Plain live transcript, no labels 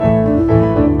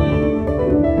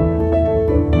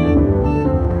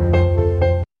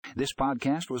This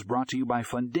podcast was brought to you by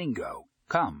Fundingo.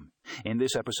 Come. In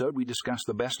this episode, we discuss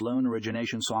the best loan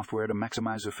origination software to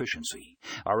maximize efficiency.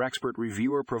 Our expert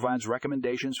reviewer provides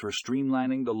recommendations for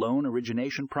streamlining the loan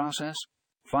origination process.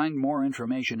 Find more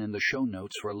information in the show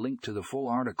notes for a link to the full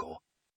article.